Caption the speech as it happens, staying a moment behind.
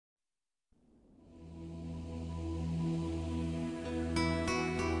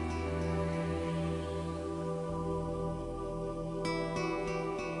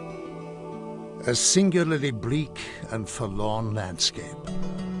A singularly bleak and forlorn landscape.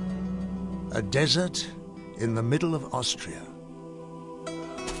 A desert in the middle of Austria.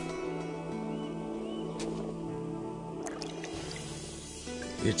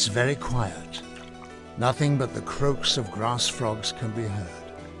 It's very quiet. Nothing but the croaks of grass frogs can be heard.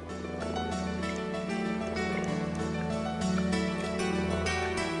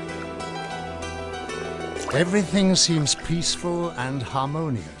 Everything seems peaceful and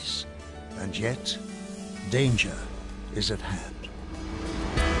harmonious, and yet danger is at hand.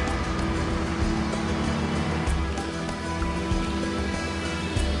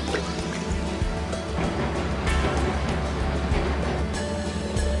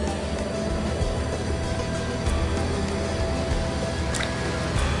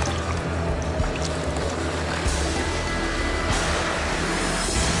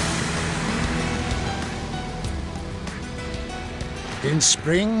 In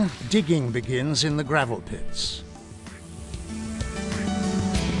spring, digging begins in the gravel pits.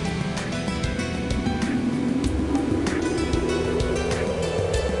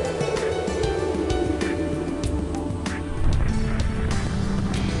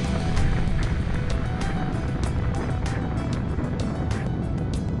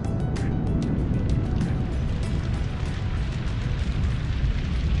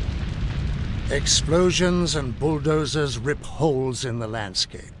 Explosions and bulldozers rip holes in the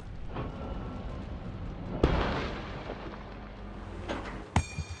landscape.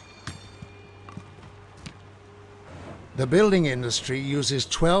 The building industry uses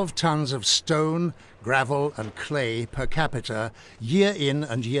 12 tons of stone, gravel and clay per capita year in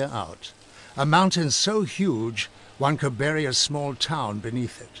and year out. A mountain so huge one could bury a small town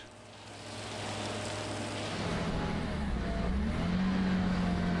beneath it.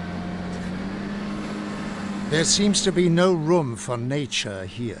 There seems to be no room for nature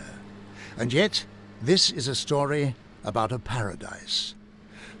here. And yet, this is a story about a paradise.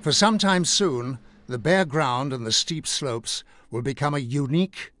 For some time soon, the bare ground and the steep slopes will become a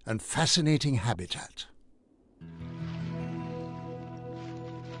unique and fascinating habitat.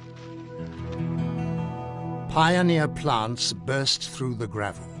 Pioneer plants burst through the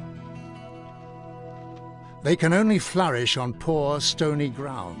gravel. They can only flourish on poor, stony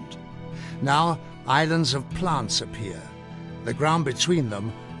ground. Now, islands of plants appear. The ground between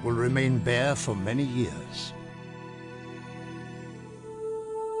them will remain bare for many years.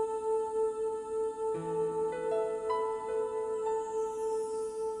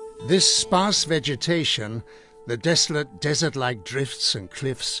 This sparse vegetation, the desolate desert-like drifts and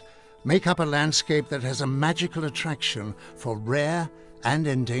cliffs, make up a landscape that has a magical attraction for rare and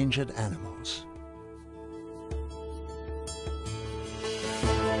endangered animals.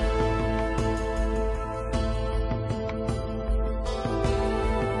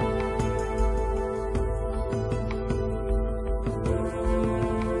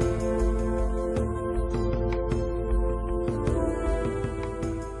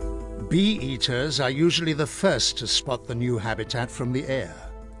 Bee-eaters are usually the first to spot the new habitat from the air.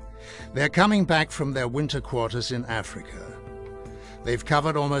 They're coming back from their winter quarters in Africa. They've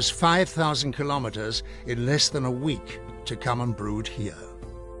covered almost 5,000 kilometers in less than a week to come and brood here.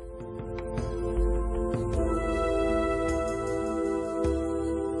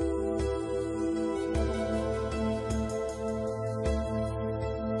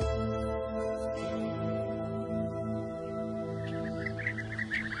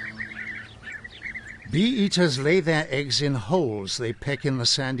 Bee-eaters lay their eggs in holes they peck in the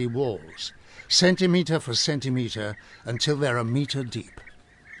sandy walls, centimeter for centimeter, until they're a meter deep.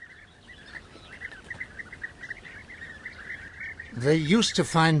 They used to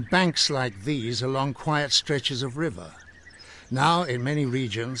find banks like these along quiet stretches of river. Now, in many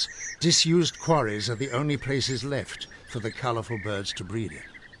regions, disused quarries are the only places left for the colorful birds to breed in.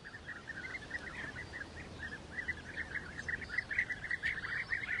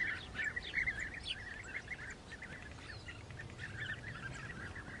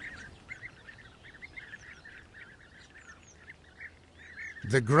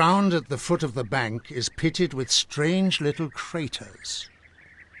 The ground at the foot of the bank is pitted with strange little craters.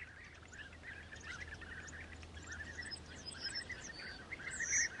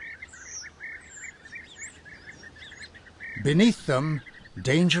 Beneath them,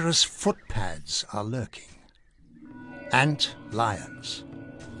 dangerous footpaths are lurking. Ant lions.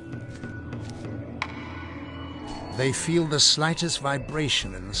 They feel the slightest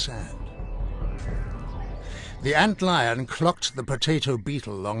vibration in the sand. The ant lion clocked the potato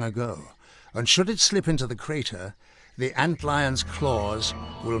beetle long ago, and should it slip into the crater, the ant lion's claws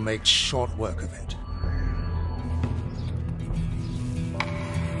will make short work of it.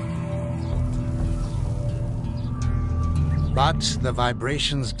 But the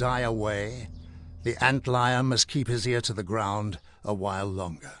vibrations die away. The antlion must keep his ear to the ground a while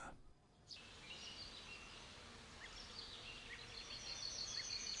longer.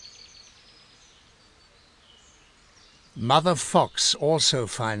 Mother Fox also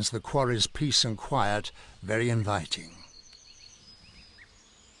finds the quarry's peace and quiet very inviting.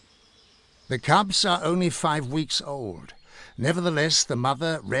 The cubs are only 5 weeks old. Nevertheless, the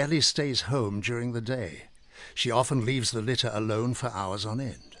mother rarely stays home during the day. She often leaves the litter alone for hours on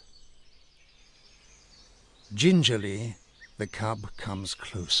end. Gingerly, the cub comes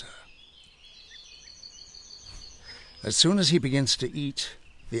closer. As soon as he begins to eat,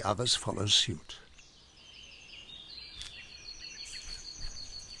 the others follow suit.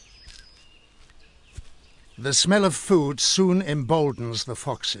 The smell of food soon emboldens the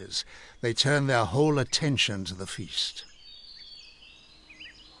foxes. They turn their whole attention to the feast.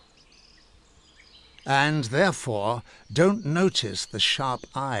 And therefore don't notice the sharp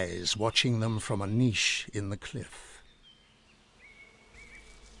eyes watching them from a niche in the cliff.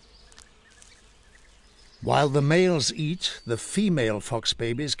 While the males eat, the female fox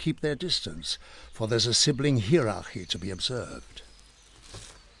babies keep their distance, for there's a sibling hierarchy to be observed.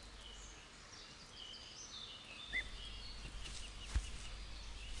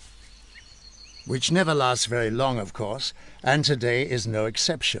 Which never lasts very long, of course, and today is no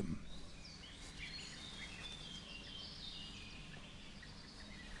exception.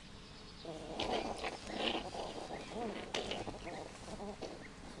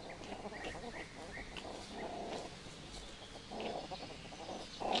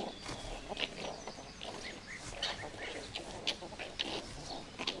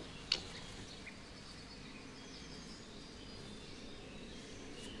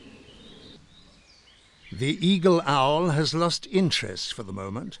 The eagle owl has lost interest for the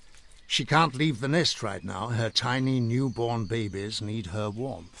moment. She can't leave the nest right now. Her tiny newborn babies need her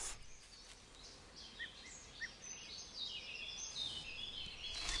warmth.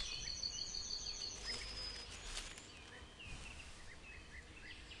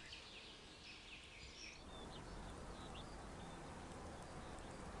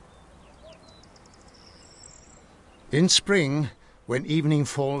 In spring, when evening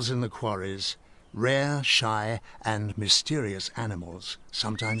falls in the quarries, rare, shy, and mysterious animals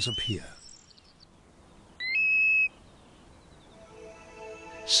sometimes appear.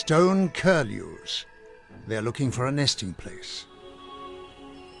 Stone curlews. They're looking for a nesting place.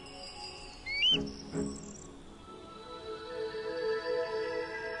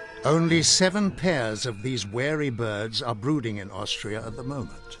 Only 7 pairs of these wary birds are brooding in Austria at the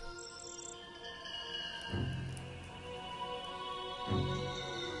moment.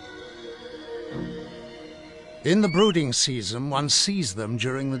 In the brooding season, one sees them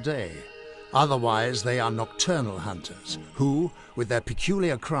during the day. Otherwise, they are nocturnal hunters who, with their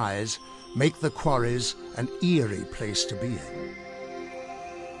peculiar cries, make the quarries an eerie place to be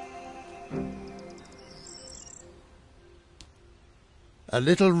in. A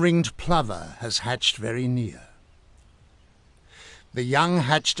little ringed plover has hatched very near. The young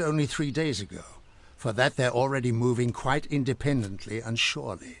hatched only 3 days ago. For that, they're already moving quite independently and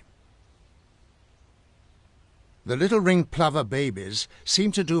surely. The little ringed plover babies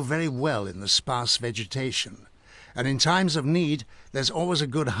seem to do very well in the sparse vegetation, and in times of need, there's always a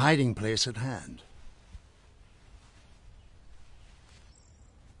good hiding place at hand.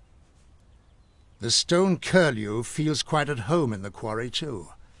 The stone curlew feels quite at home in the quarry too.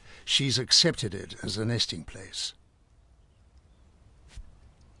 She's accepted it as a nesting place.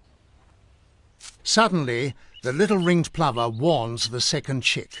 Suddenly, the little ringed plover warns the second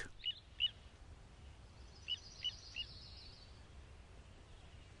chick.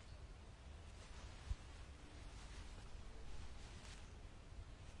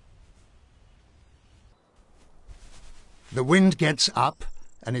 The wind gets up,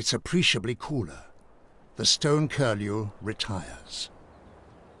 and it's appreciably cooler. The stone curlew retires.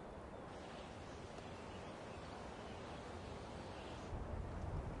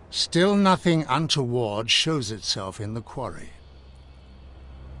 Still nothing untoward shows itself in the quarry.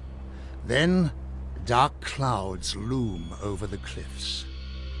 Then dark clouds loom over the cliffs.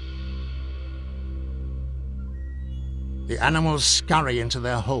 The animals scurry into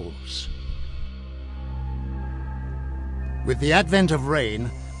their holes. With the advent of rain,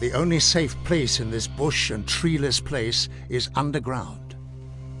 the only safe place in this bush and treeless place is underground.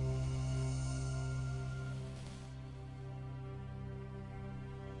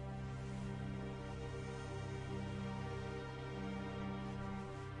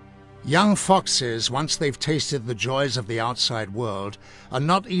 Young foxes, once they've tasted the joys of the outside world, are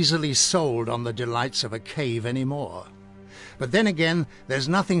not easily sold on the delights of a cave anymore. But then again, there's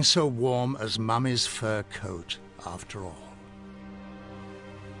nothing so warm as Mummy's fur coat, after all.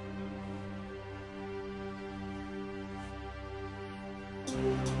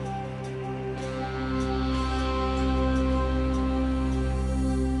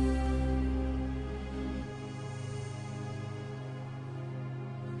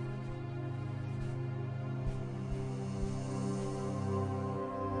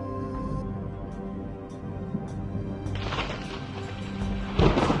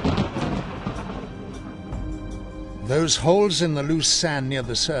 Those holes in the loose sand near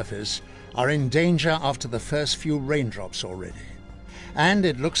the surface are in danger after the first few raindrops already. And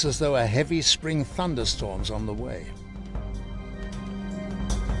it looks as though a heavy spring thunderstorm's on the way.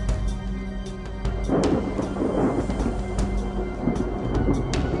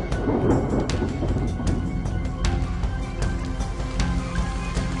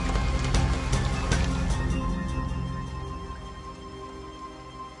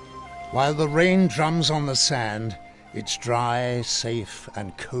 While the rain drums on the sand, it's dry, safe,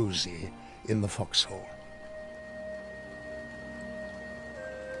 and cozy in the foxhole.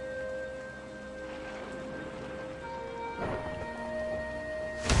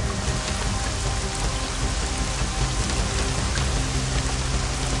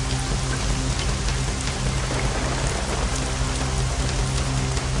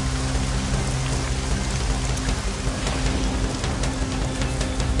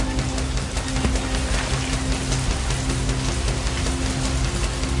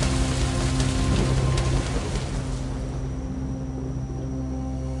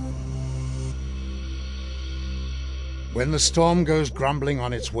 When the storm goes grumbling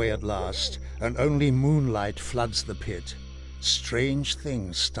on its way at last, and only moonlight floods the pit, strange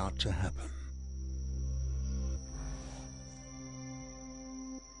things start to happen.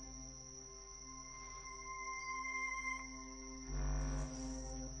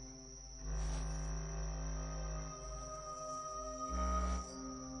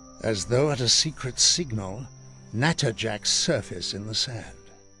 As though at a secret signal, natterjacks surface in the sand.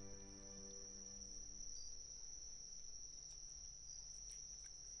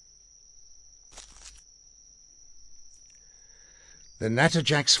 The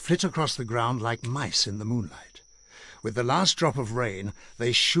natterjacks flit across the ground like mice in the moonlight. With the last drop of rain,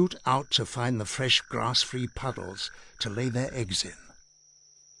 they shoot out to find the fresh grass-free puddles to lay their eggs in.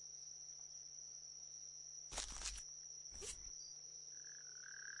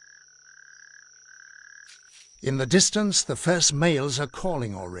 In the distance, the first males are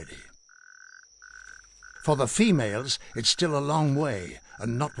calling already. For the females, it's still a long way,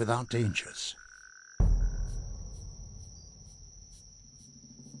 and not without dangers.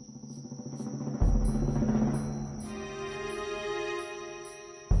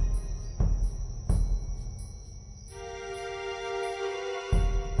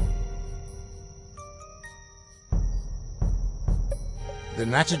 The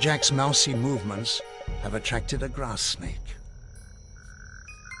natterjack's mousy movements have attracted a grass snake.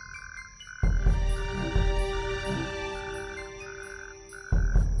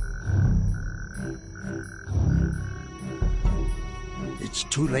 It's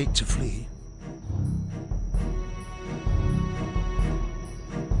too late to flee.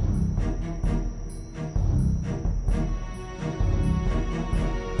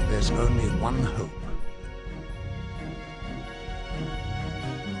 There's only one hope.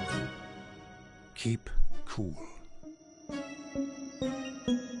 Keep cool.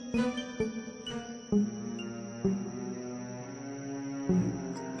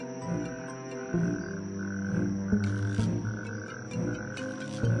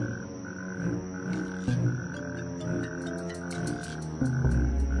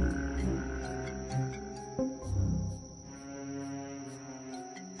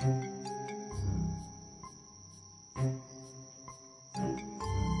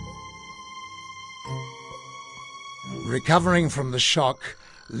 Recovering from the shock,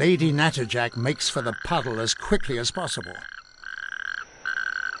 Lady Natterjack makes for the puddle as quickly as possible.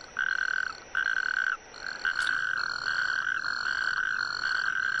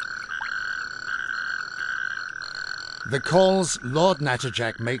 The calls Lord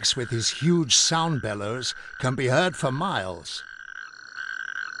Natterjack makes with his huge sound bellows can be heard for miles.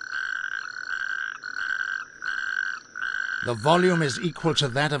 The volume is equal to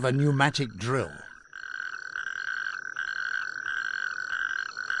that of a pneumatic drill.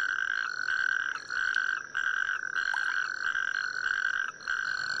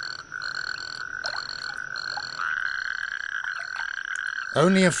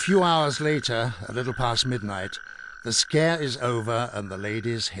 Only a few hours later, a little past midnight, the scare is over and the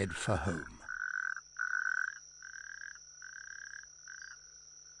ladies head for home.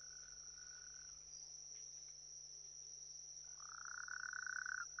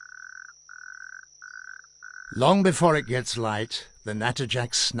 Long before it gets light, the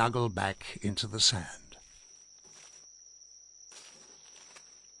natterjacks snuggle back into the sand.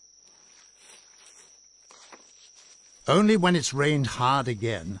 Only when it's rained hard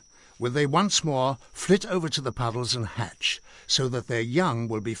again will they once more flit over to the puddles and hatch, so that their young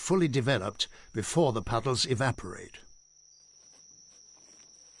will be fully developed before the puddles evaporate.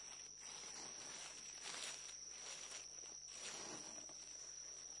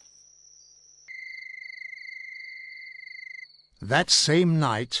 That same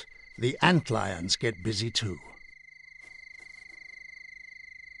night, the antlions get busy too.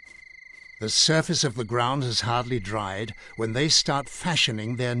 The surface of the ground has hardly dried when they start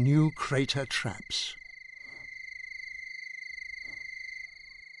fashioning their new crater traps.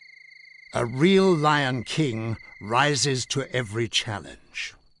 A real lion king rises to every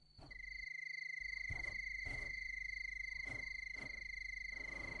challenge.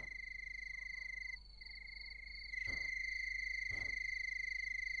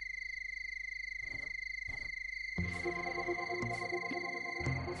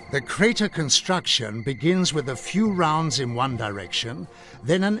 The crater construction begins with a few rounds in one direction,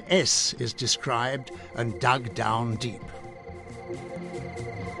 then an S is described and dug down deep.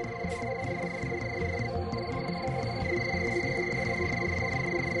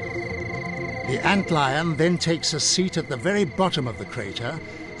 The antlion then takes a seat at the very bottom of the crater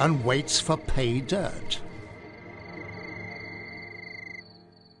and waits for pay dirt.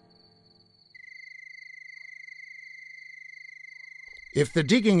 If the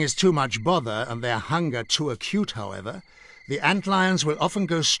digging is too much bother and their hunger too acute, however, the antlions will often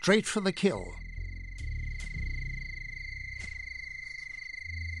go straight for the kill.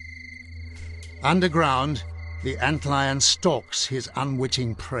 Underground, the antlion stalks his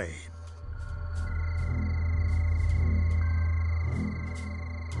unwitting prey.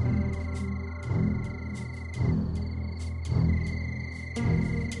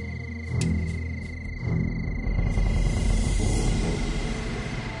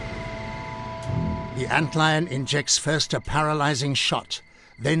 The antlion injects first a paralyzing shot,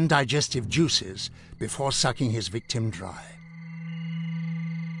 then digestive juices, before sucking his victim dry.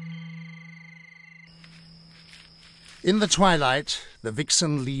 In the twilight, the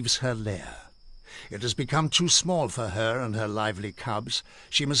vixen leaves her lair. It has become too small for her and her lively cubs.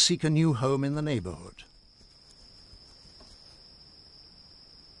 She must seek a new home in the neighborhood.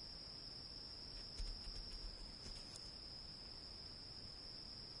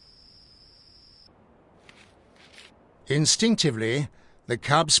 Instinctively, the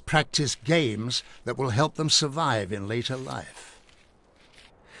cubs practice games that will help them survive in later life.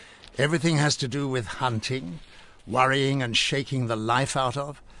 Everything has to do with hunting, worrying and shaking the life out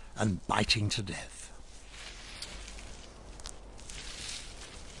of, and biting to death.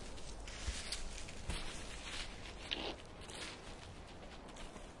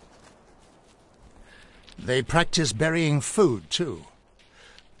 They practice burying food, too,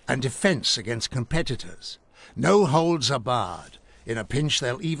 and defense against competitors. No holds are barred. In a pinch,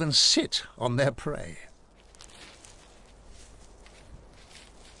 they'll even sit on their prey.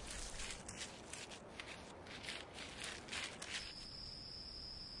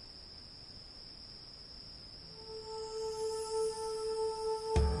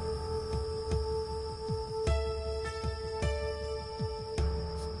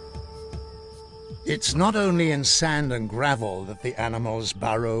 It's not only in sand and gravel that the animals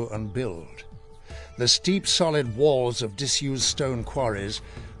burrow and build. The steep, solid walls of disused stone quarries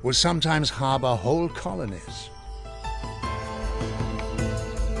will sometimes harbor whole colonies.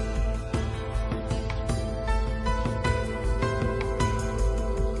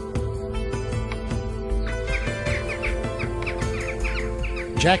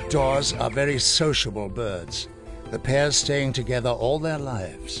 Jackdaws are very sociable birds, the pairs staying together all their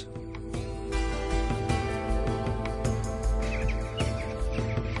lives.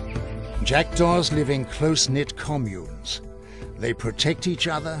 Jackdaws live in close-knit communes. They protect each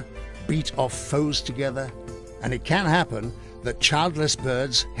other, beat off foes together, and it can happen that childless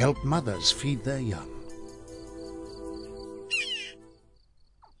birds help mothers feed their young.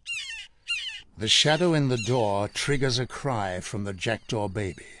 The shadow in the door triggers a cry from the jackdaw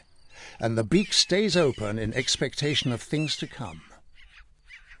baby, and the beak stays open in expectation of things to come.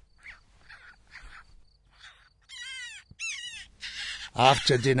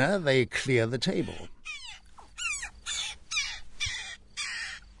 After dinner, they clear the table.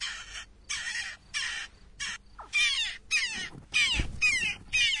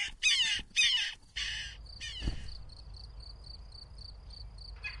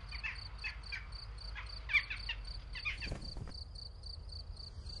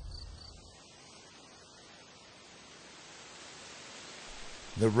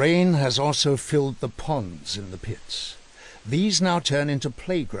 The rain has also filled the ponds in the pits. These now turn into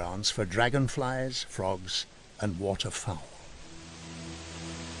playgrounds for dragonflies, frogs, and waterfowl.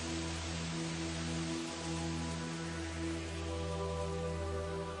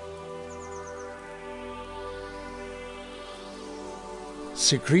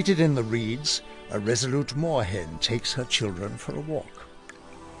 Secreted in the reeds, a resolute moorhen takes her children for a walk.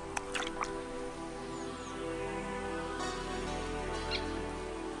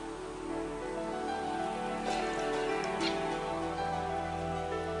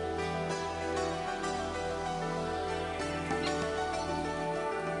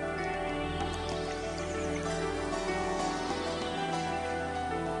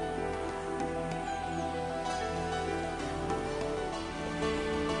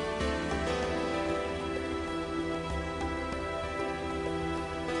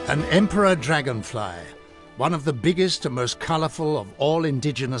 An emperor dragonfly, one of the biggest and most colorful of all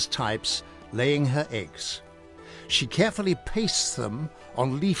indigenous types, laying her eggs. She carefully pastes them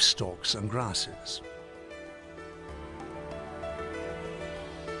on leaf stalks and grasses.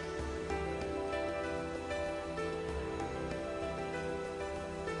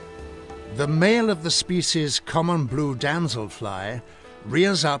 The male of the species common blue damselfly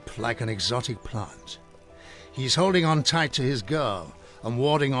rears up like an exotic plant. He's holding on tight to his girl and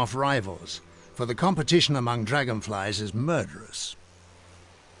warding off rivals, for the competition among dragonflies is murderous.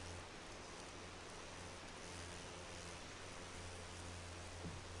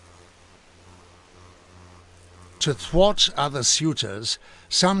 To thwart other suitors,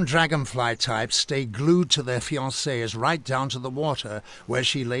 some dragonfly types stay glued to their fiancées right down to the water where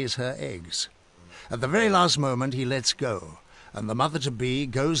she lays her eggs. At the very last moment he lets go, and the mother-to-be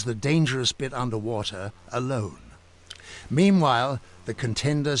goes the dangerous bit underwater alone. Meanwhile, the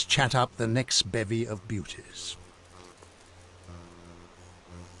contenders chat up the next bevy of beauties.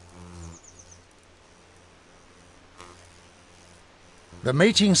 The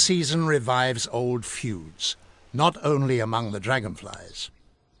mating season revives old feuds, not only among the dragonflies.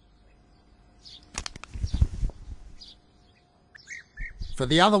 For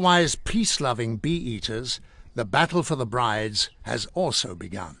the otherwise peace-loving bee-eaters, the battle for the brides has also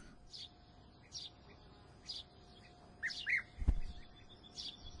begun.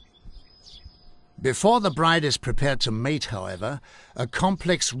 Before the bride is prepared to mate, however, a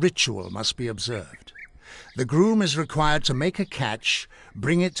complex ritual must be observed. The groom is required to make a catch,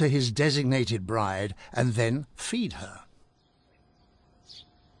 bring it to his designated bride, and then feed her.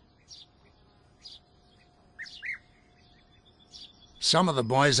 Some of the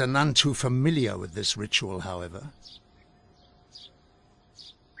boys are none too familiar with this ritual, however.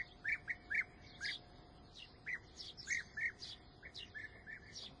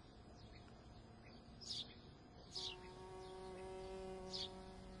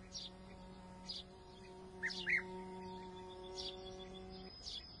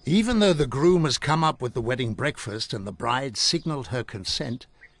 Even though the groom has come up with the wedding breakfast and the bride signaled her consent,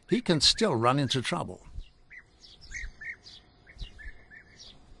 he can still run into trouble.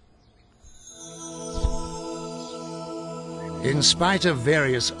 In spite of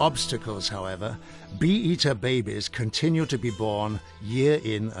various obstacles, however, bee-eater babies continue to be born year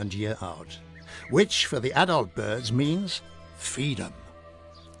in and year out, which for the adult birds means freedom.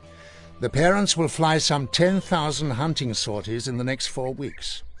 The parents will fly some 10,000 hunting sorties in the next 4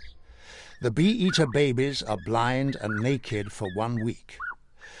 weeks. The bee-eater babies are blind and naked for 1 week.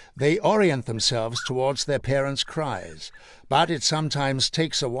 They orient themselves towards their parents' cries, but it sometimes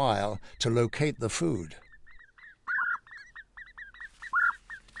takes a while to locate the food.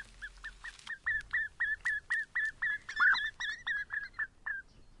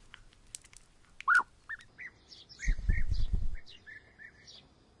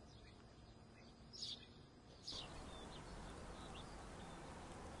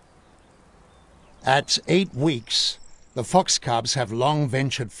 At 8 weeks, the fox cubs have long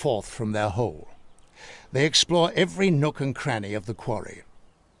ventured forth from their hole. They explore every nook and cranny of the quarry.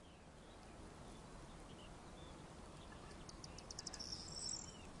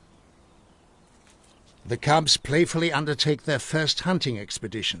 The cubs playfully undertake their first hunting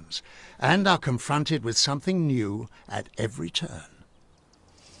expeditions and are confronted with something new at every turn.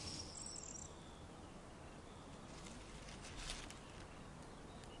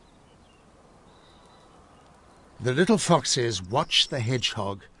 The little foxes watch the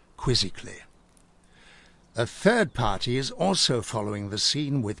hedgehog quizzically. A third party is also following the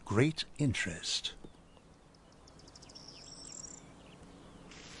scene with great interest.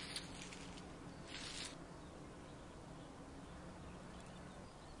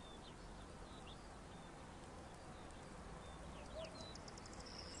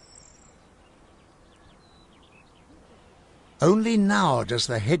 Only now does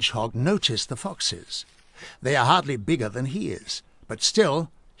the hedgehog notice the foxes. They are hardly bigger than he is, but still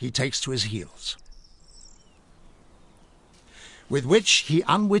he takes to his heels, with which he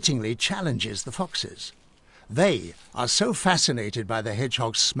unwittingly challenges the foxes. They are so fascinated by the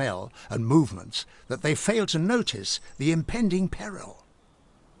hedgehog's smell and movements that they fail to notice the impending peril.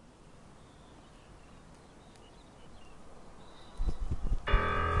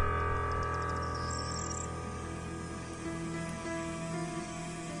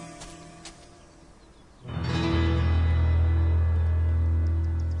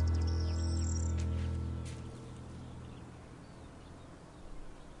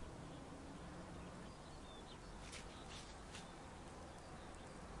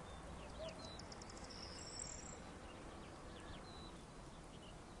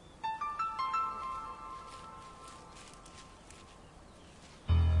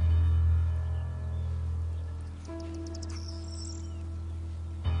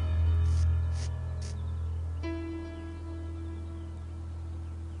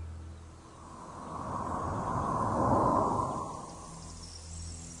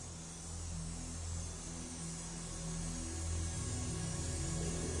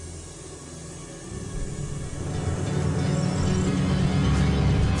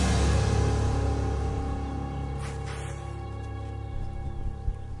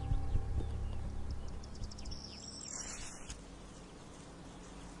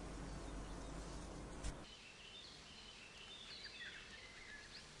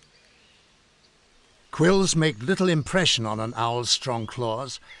 Quills make little impression on an owl's strong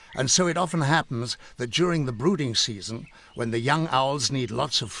claws, and so it often happens that during the brooding season, when the young owls need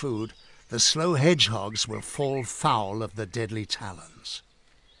lots of food, the slow hedgehogs will fall foul of the deadly talons.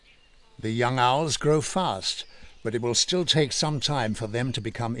 The young owls grow fast, but it will still take some time for them to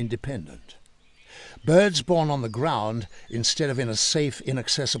become independent. Birds born on the ground, instead of in a safe,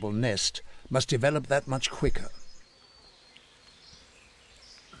 inaccessible nest, must develop that much quicker.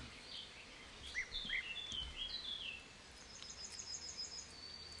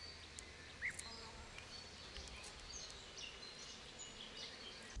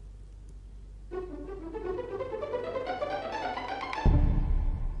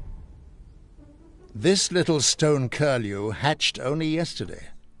 This little stone curlew hatched only yesterday,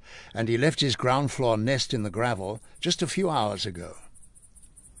 and he left his ground floor nest in the gravel just a few hours ago.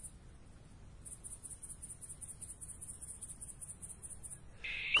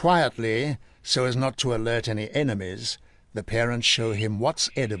 Quietly, so as not to alert any enemies, the parents show him what's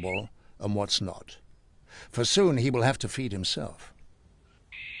edible and what's not, for soon he will have to feed himself.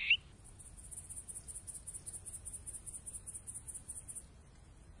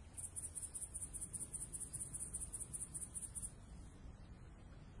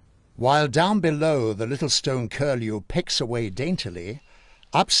 While down below the little stone curlew pecks away daintily,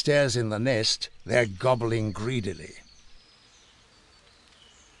 upstairs in the nest they're gobbling greedily.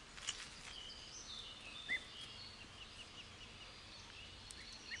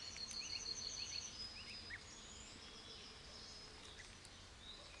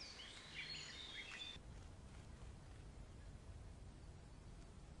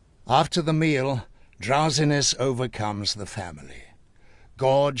 After the meal, drowsiness overcomes the family.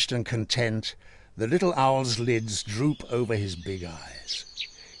 Gorged and content, the little owl's lids droop over his big eyes.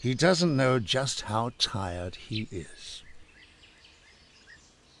 He doesn't know just how tired he is.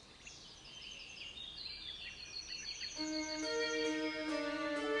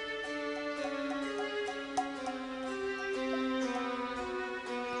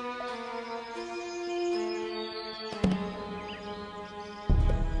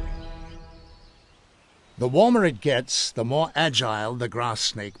 The warmer it gets, the more agile the grass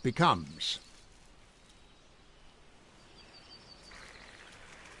snake becomes.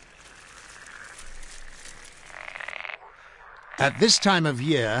 At this time of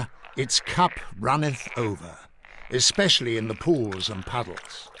year, its cup runneth over, especially in the pools and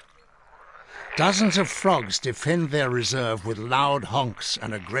puddles. Dozens of frogs defend their reserve with loud honks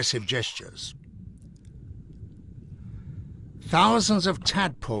and aggressive gestures. Thousands of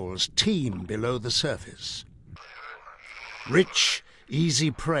tadpoles teem below the surface. Rich,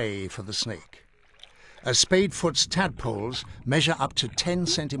 easy prey for the snake. A spadefoot's tadpoles measure up to 10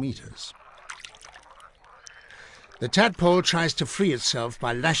 centimeters. The tadpole tries to free itself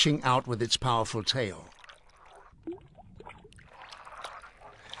by lashing out with its powerful tail.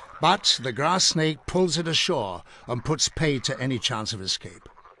 But the grass snake pulls it ashore and puts pay to any chance of escape.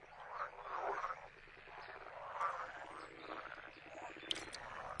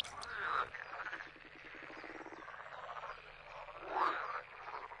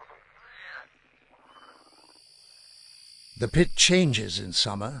 The pit changes in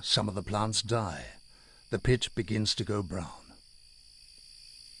summer. Some of the plants die. The pit begins to go brown.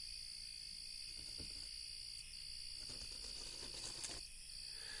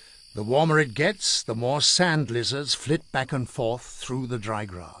 The warmer it gets, the more sand lizards flit back and forth through the dry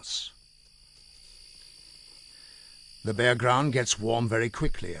grass. The bare ground gets warm very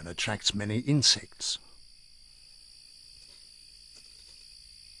quickly and attracts many insects.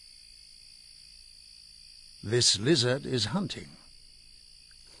 This lizard is hunting.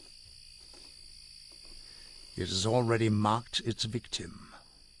 It has already marked its victim.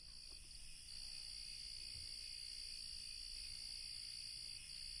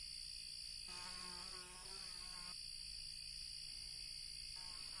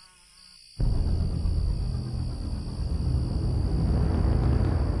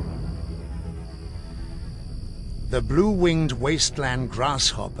 The blue-winged wasteland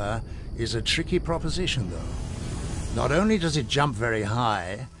grasshopper is a tricky proposition, though. Not only does it jump very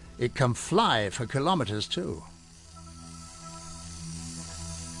high, it can fly for kilometers too.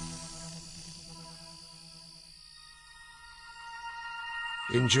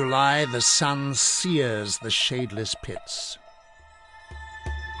 In July, the sun sears the shadeless pits.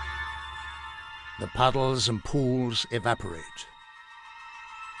 The puddles and pools evaporate.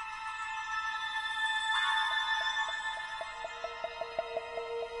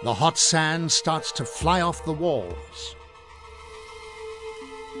 The hot sand starts to fly off the walls.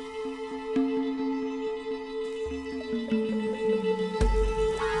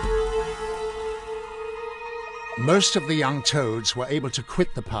 Most of the young toads were able to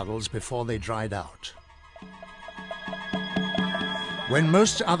quit the puddles before they dried out. When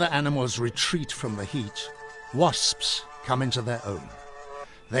most other animals retreat from the heat, wasps come into their own.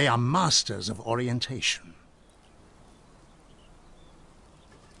 They are masters of orientation.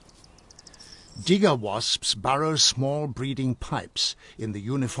 Digger wasps burrow small breeding pipes in the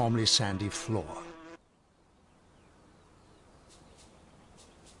uniformly sandy floor.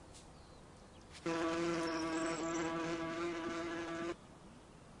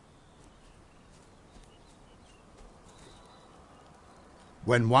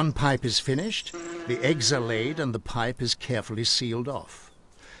 When one pipe is finished, the eggs are laid and the pipe is carefully sealed off.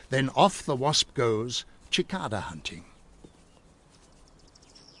 Then off the wasp goes, cicada hunting.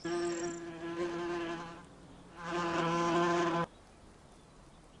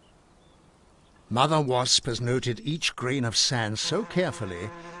 Mother wasp has noted each grain of sand so carefully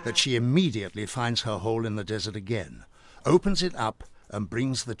that she immediately finds her hole in the desert again, opens it up and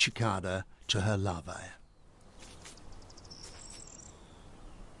brings the cicada to her larvae.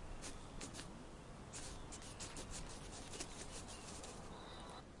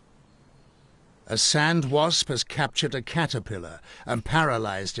 A sand wasp has captured a caterpillar and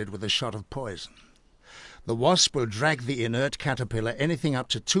paralyzed it with a shot of poison. The wasp will drag the inert caterpillar anything up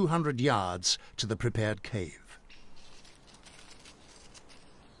to 200 yards to the prepared cave.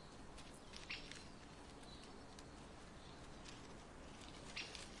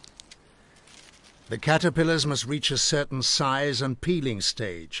 The caterpillars must reach a certain size and peeling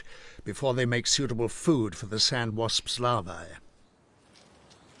stage before they make suitable food for the sand wasp's larvae.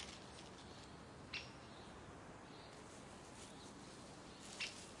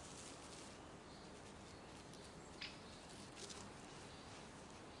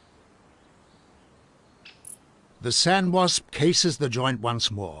 The sand wasp cases the joint once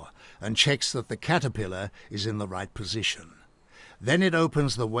more and checks that the caterpillar is in the right position. Then it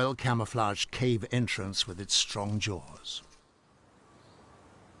opens the well-camouflaged cave entrance with its strong jaws.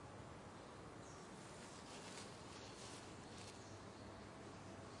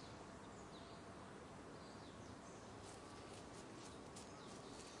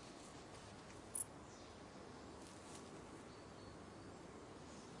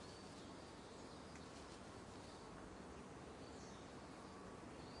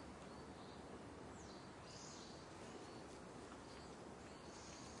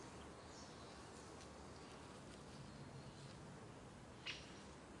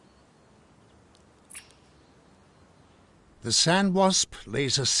 The sand wasp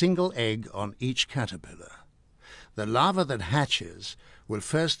lays a single egg on each caterpillar. The larva that hatches will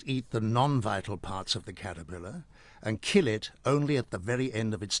first eat the non-vital parts of the caterpillar and kill it only at the very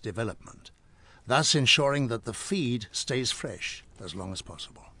end of its development, thus ensuring that the feed stays fresh as long as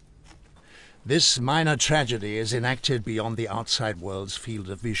possible. This minor tragedy is enacted beyond the outside world's field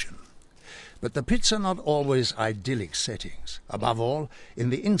of vision. But the pits are not always idyllic settings. Above all,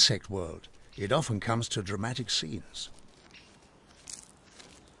 in the insect world, it often comes to dramatic scenes.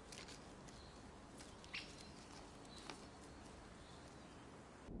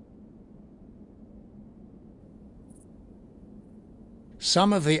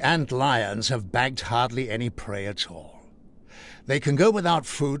 Some of the ant lions have bagged hardly any prey at all. They can go without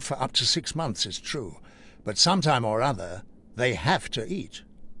food for up to 6 months, it's true, but sometime or other they have to eat.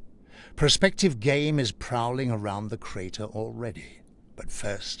 Prospective game is prowling around the crater already, but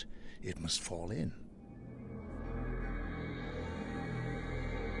first it must fall in.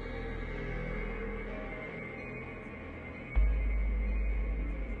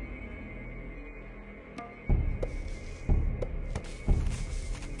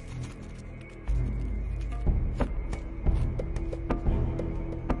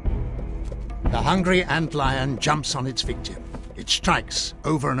 The hungry antlion jumps on its victim. It strikes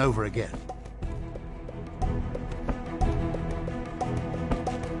over and over again.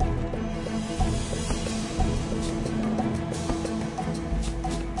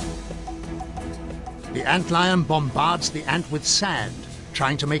 The antlion bombards the ant with sand,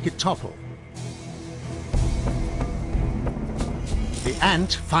 trying to make it topple. The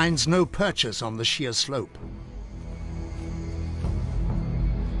ant finds no purchase on the sheer slope.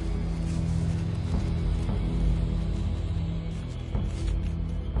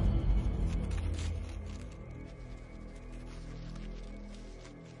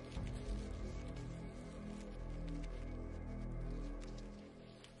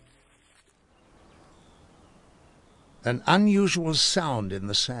 An unusual sound in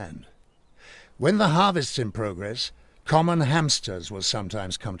the sand. When the harvest's in progress, common hamsters will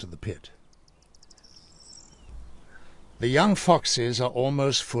sometimes come to the pit. The young foxes are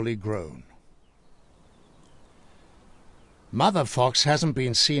almost fully grown. Mother fox hasn't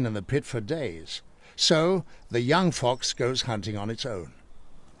been seen in the pit for days, so the young fox goes hunting on its own.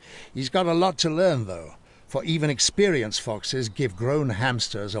 He's got a lot to learn, though, for even experienced foxes give grown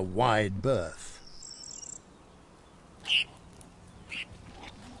hamsters a wide berth.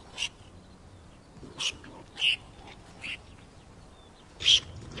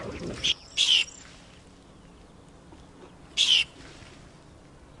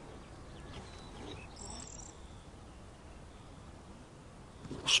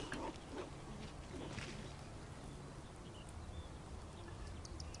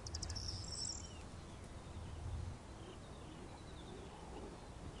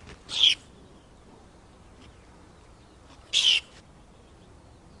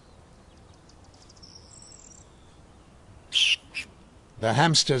 The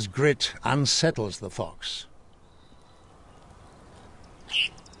hamster's grit unsettles the fox.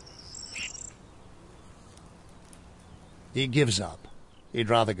 He gives up. He'd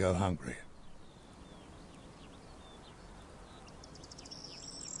rather go hungry.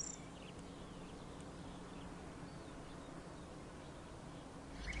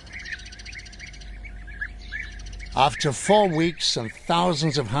 After 4 weeks and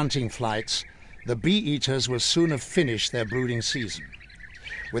thousands of hunting flights, the bee-eaters will soon have finished their brooding season.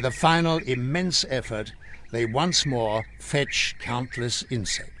 With a final immense effort, they once more fetch countless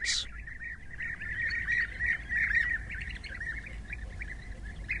insects.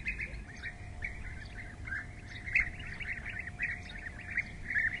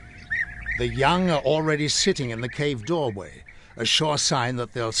 The young are already sitting in the cave doorway, a sure sign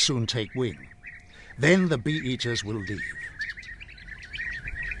that they'll soon take wing. Then the bee-eaters will leave.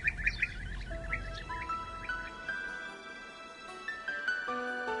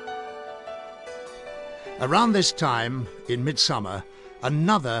 Around this time, in midsummer,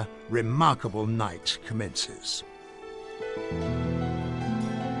 another remarkable night commences.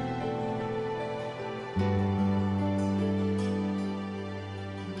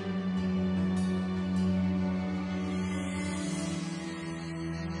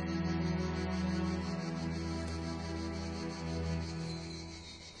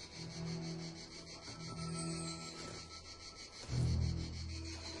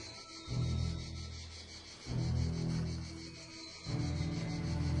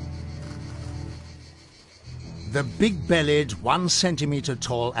 The big-bellied, 1 centimeter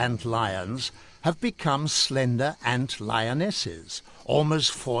tall ant lions have become slender ant lionesses,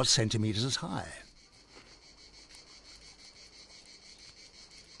 almost 4 centimeters high.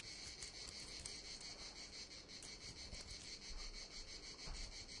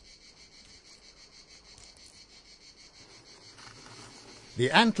 The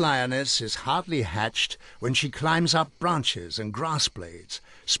ant lioness is hardly hatched when she climbs up branches and grass blades,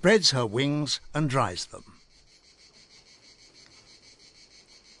 spreads her wings and dries them.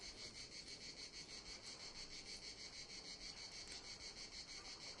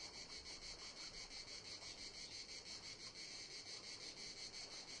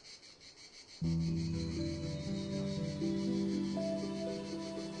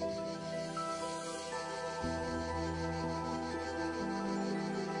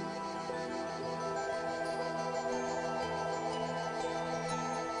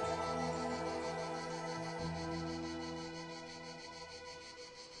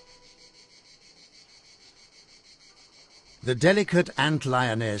 The delicate ant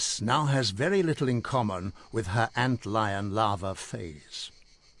lioness now has very little in common with her ant lion larva phase.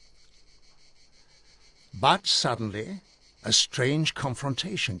 But suddenly, a strange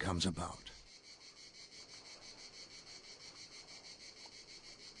confrontation comes about.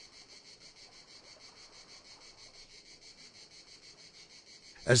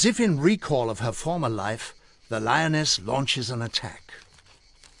 As if in recall of her former life, the lioness launches an attack.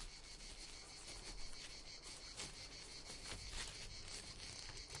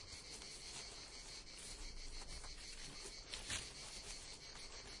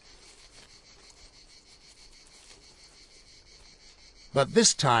 But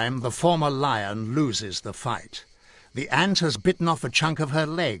this time the former lion loses the fight. The ant has bitten off a chunk of her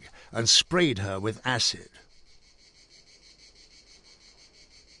leg and sprayed her with acid.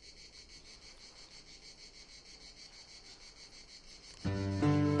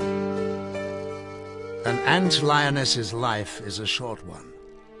 An ant lioness's life is a short one.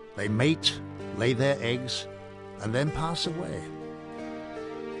 They mate, lay their eggs, and then pass away.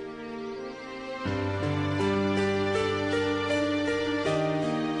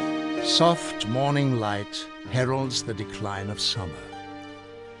 Soft morning light heralds the decline of summer.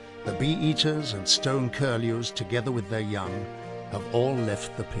 The bee-eaters and stone curlews, together with their young, have all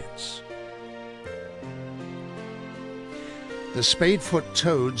left the pits. The spadefoot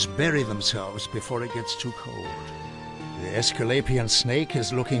toads bury themselves before it gets too cold. The Aesculapian snake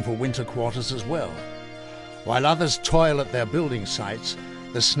is looking for winter quarters as well. While others toil at their building sites,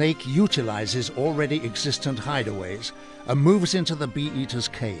 the snake utilizes already existent hideaways and moves into the bee-eater's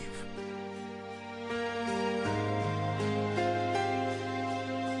cave.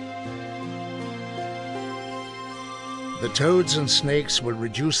 The toads and snakes will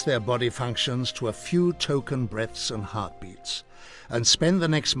reduce their body functions to a few token breaths and heartbeats, and spend the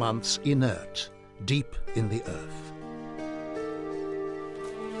next months inert, deep in the earth.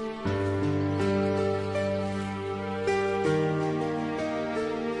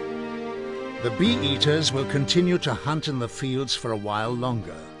 The bee-eaters will continue to hunt in the fields for a while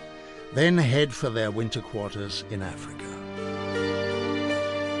longer, then head for their winter quarters in Africa.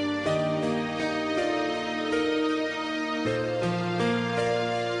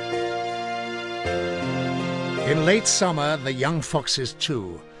 In late summer, the young foxes,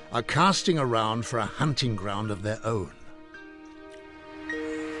 too, are casting around for a hunting ground of their own.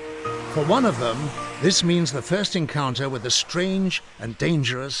 For one of them, this means the first encounter with a strange and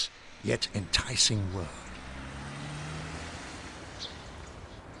dangerous, yet enticing world.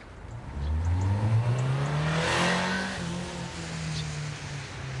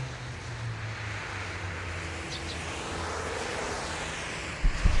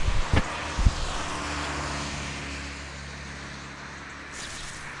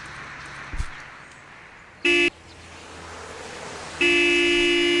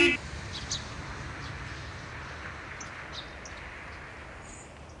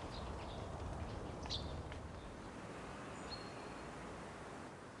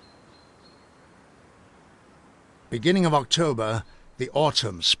 Beginning of October, the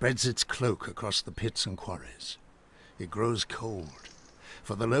autumn spreads its cloak across the pits and quarries. It grows cold,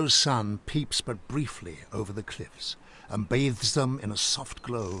 for the low sun peeps but briefly over the cliffs and bathes them in a soft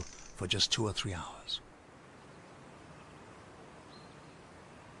glow for just 2 or 3 hours.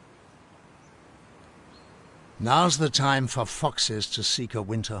 Now's the time for foxes to seek a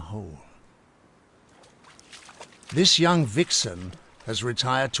winter hole. This young vixen has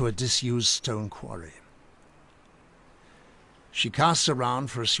retired to a disused stone quarry. She casts around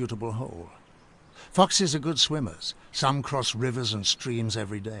for a suitable hole. Foxes are good swimmers. Some cross rivers and streams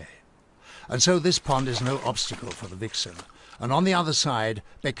every day. And so this pond is no obstacle for the vixen, and on the other side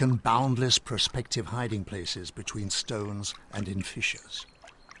beckon boundless prospective hiding places between stones and in fissures.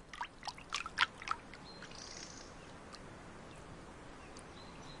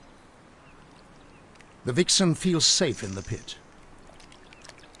 The vixen feels safe in the pit.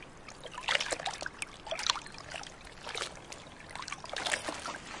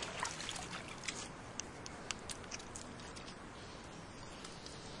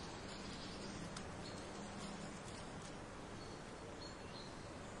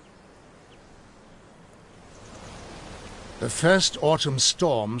 The first autumn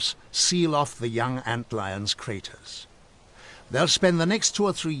storms seal off the young antlion's craters. They'll spend the next 2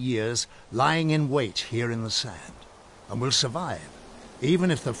 or 3 years lying in wait here in the sand, and will survive, even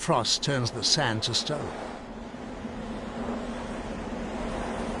if the frost turns the sand to stone.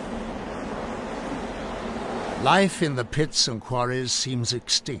 Life in the pits and quarries seems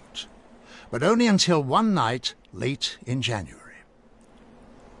extinct, but only until one night late in January.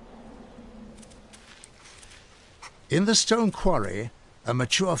 In the stone quarry, a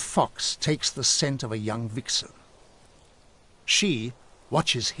mature fox takes the scent of a young vixen. She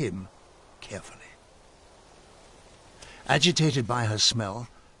watches him carefully. Agitated by her smell,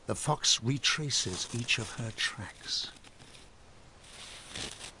 the fox retraces each of her tracks.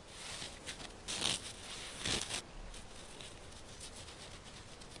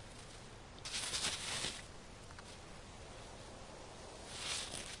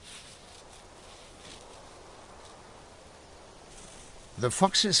 The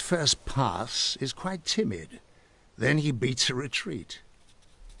fox's first pass is quite timid. Then he beats a retreat.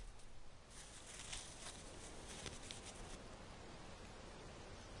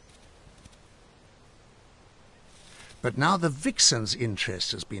 But now the vixen's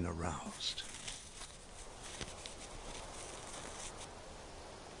interest has been aroused.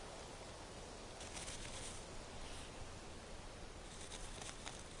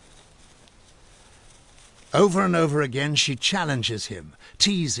 Over and over again she challenges him,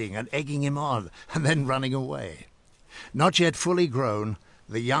 teasing and egging him on, and then running away. Not yet fully grown,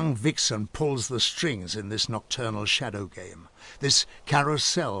 the young vixen pulls the strings in this nocturnal shadow game, this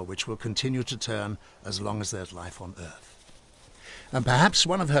carousel which will continue to turn as long as there's life on Earth. And perhaps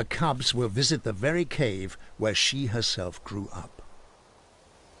one of her cubs will visit the very cave where she herself grew up.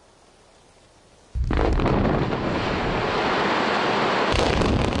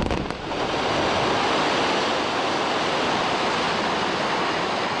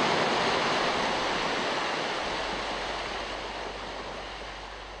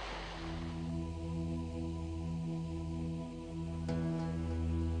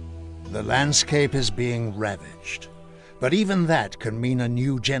 The landscape is being ravaged, but even that can mean a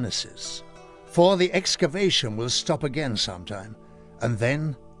new genesis. For the excavation will stop again sometime, and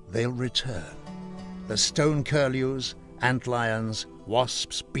then they'll return. The stone curlews, antlions,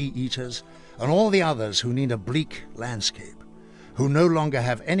 wasps, bee-eaters, and all the others who need a bleak landscape, who no longer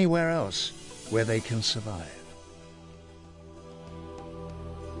have anywhere else where they can survive.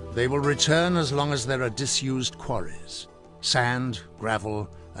 They will return as long as there are disused quarries, sand, gravel,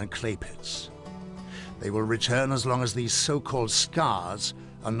 and clay pits. They will return as long as these so-called scars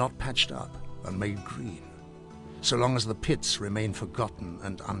are not patched up and made green, so long as the pits remain forgotten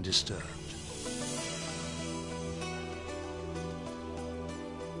and undisturbed.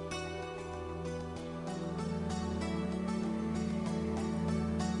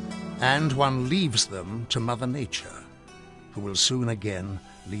 And one leaves them to Mother Nature, who will soon again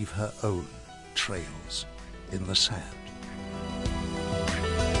leave her own trails in the sand.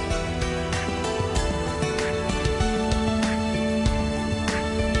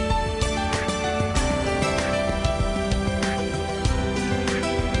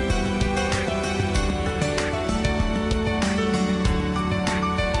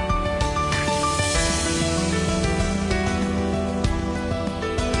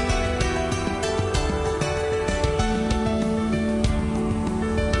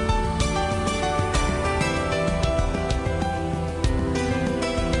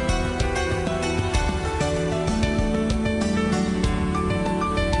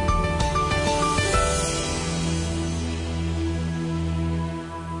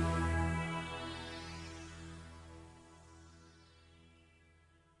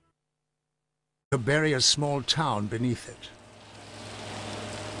 To bury a small town beneath it.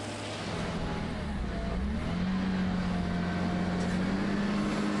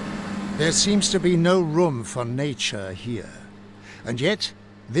 There seems to be no room for nature here, and yet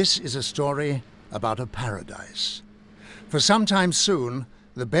this is a story about a paradise. For some time soon,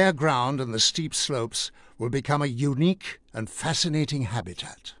 the bare ground and the steep slopes will become a unique and fascinating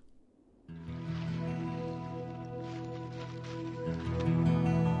habitat.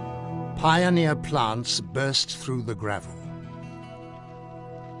 Pioneer plants burst through the gravel.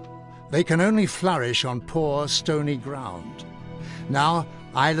 They can only flourish on poor, stony ground. Now,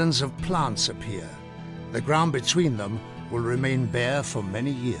 islands of plants appear. The ground between them will remain bare for many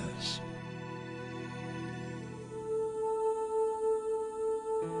years.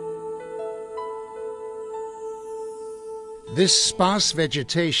 This sparse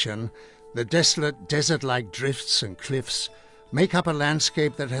vegetation, the desolate desert-like drifts and cliffs, make up a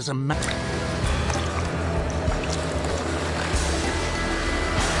landscape that has a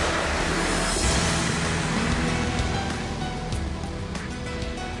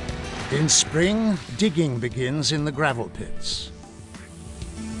In spring, digging begins in the gravel pits.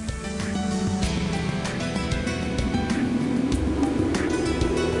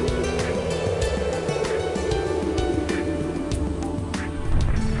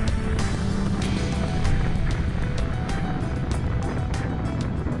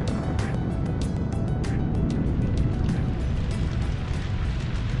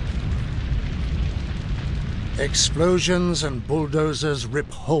 Explosions and bulldozers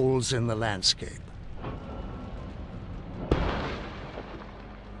rip holes in the landscape.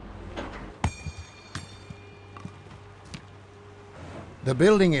 The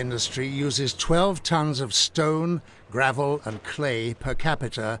building industry uses 12 tons of stone, gravel and clay per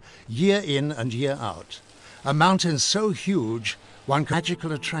capita year in and year out. A mountain so huge, one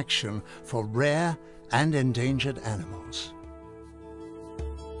magical attraction for rare and endangered animals.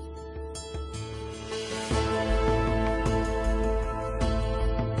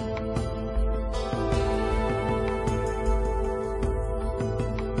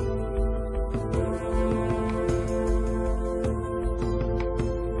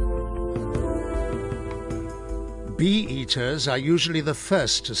 Bee-eaters are usually the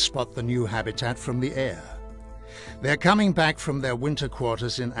first to spot the new habitat from the air. They're coming back from their winter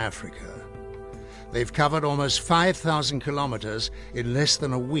quarters in Africa. They've covered almost 5,000 kilometers in less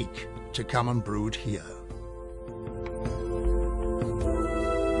than a week to come and brood here.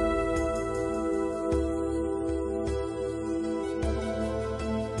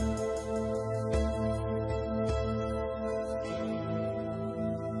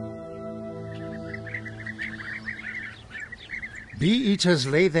 Bee-eaters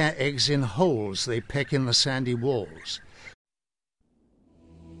lay their eggs in holes they peck in the sandy walls.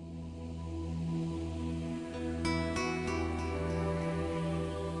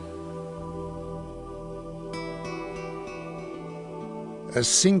 A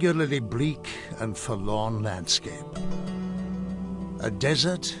singularly bleak and forlorn landscape. A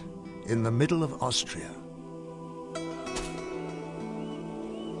desert in the middle of Austria.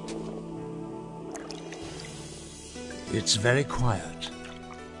 It's very quiet.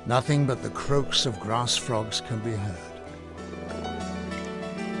 Nothing but the croaks of grass frogs can be heard.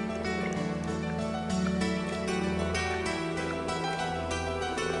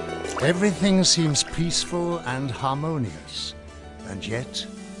 Everything seems peaceful and harmonious, and yet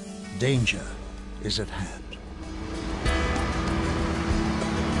danger is at hand.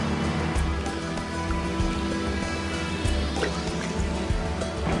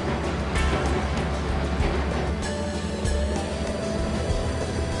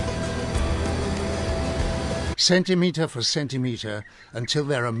 Centimeter for centimeter until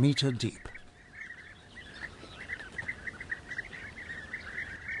they're a meter deep.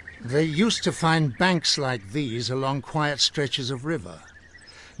 They used to find banks like these along quiet stretches of river.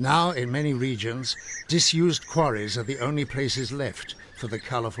 Now, in many regions, disused quarries are the only places left for the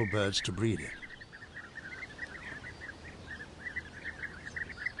colorful birds to breed in.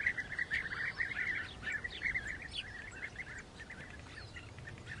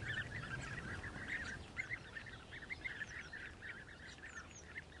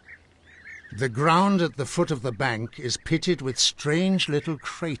 The ground at the foot of the bank is pitted with strange little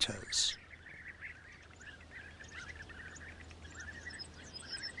craters.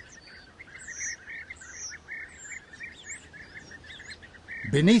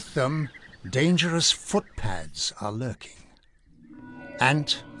 Beneath them, dangerous footpaths are lurking.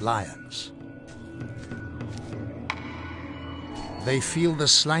 Ant lions. They feel the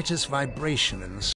slightest vibration in the